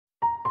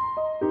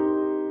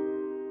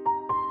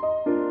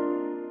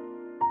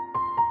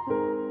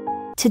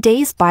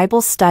Today's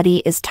Bible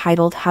study is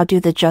titled How Do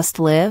the Just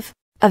Live?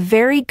 A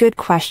very good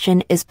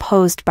question is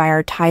posed by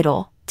our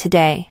title,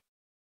 today.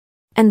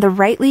 And the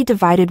rightly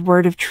divided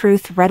word of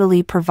truth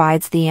readily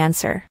provides the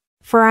answer.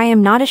 For I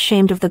am not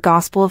ashamed of the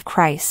gospel of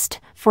Christ,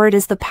 for it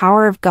is the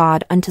power of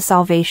God unto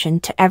salvation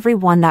to every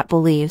one that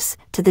believes,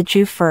 to the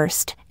Jew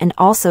first, and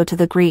also to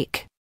the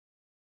Greek.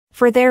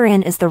 For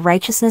therein is the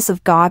righteousness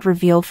of God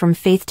revealed from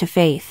faith to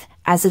faith,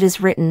 as it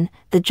is written,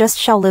 the just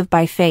shall live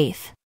by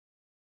faith.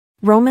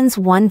 Romans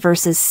 1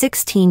 verses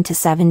 16 to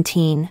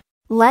 17.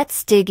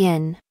 Let's dig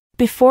in.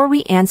 Before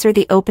we answer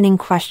the opening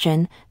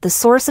question, the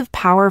source of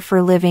power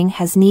for living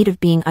has need of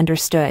being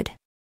understood.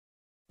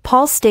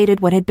 Paul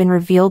stated what had been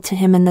revealed to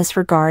him in this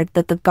regard,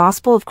 that the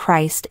gospel of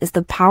Christ is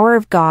the power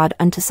of God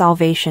unto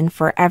salvation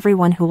for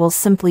everyone who will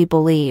simply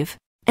believe.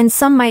 And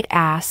some might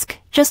ask,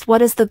 just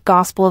what is the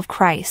gospel of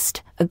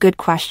Christ? A good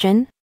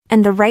question?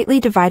 And the rightly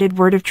divided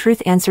word of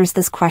truth answers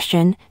this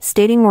question,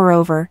 stating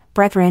moreover,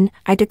 Brethren,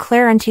 I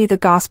declare unto you the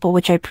gospel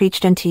which I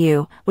preached unto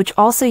you, which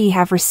also ye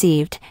have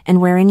received,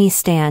 and wherein ye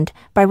stand,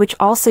 by which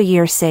also ye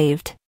are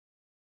saved.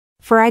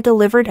 For I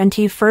delivered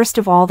unto you first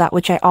of all that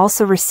which I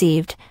also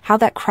received, how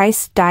that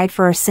Christ died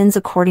for our sins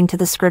according to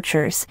the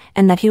Scriptures,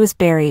 and that he was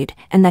buried,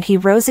 and that he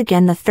rose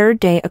again the third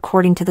day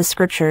according to the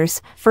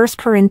Scriptures. 1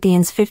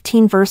 Corinthians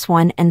 15 verse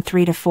 1 and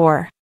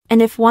 3-4.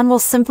 And if one will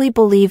simply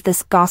believe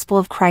this gospel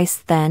of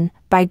Christ, then,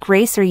 by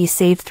grace are ye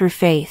saved through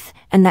faith,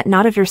 and that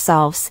not of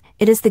yourselves,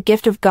 it is the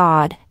gift of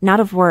God, not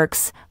of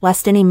works,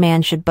 lest any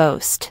man should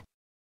boast.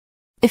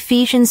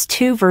 Ephesians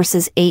 2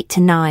 verses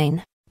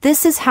 8-9.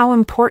 This is how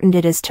important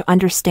it is to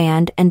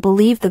understand and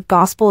believe the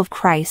gospel of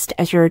Christ,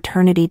 as your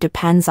eternity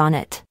depends on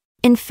it.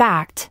 In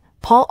fact,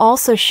 Paul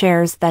also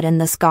shares that in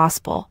this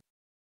gospel,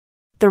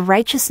 the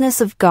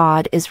righteousness of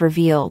God is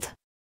revealed.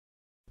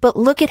 But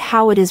look at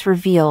how it is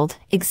revealed,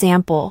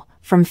 example,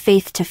 from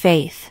faith to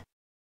faith.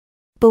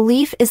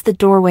 Belief is the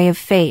doorway of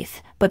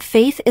faith, but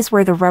faith is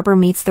where the rubber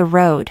meets the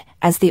road,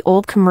 as the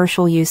old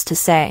commercial used to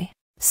say.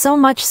 So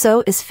much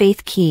so is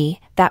faith key,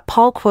 that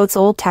Paul quotes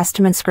Old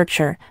Testament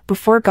scripture,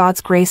 before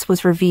God's grace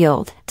was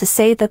revealed, to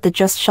say that the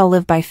just shall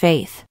live by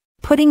faith.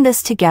 Putting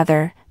this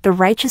together, the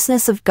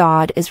righteousness of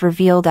God is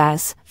revealed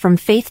as, from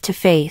faith to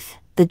faith,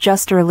 the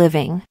just are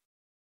living.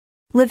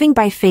 Living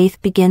by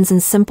faith begins in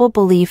simple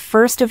belief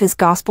first of his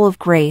gospel of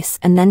grace,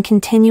 and then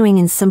continuing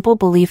in simple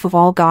belief of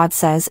all God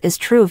says is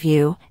true of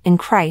you, in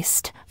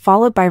Christ,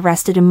 followed by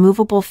rested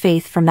immovable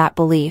faith from that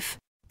belief.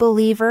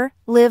 Believer,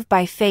 live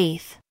by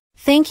faith.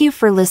 Thank you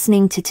for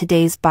listening to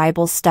today's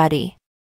Bible study.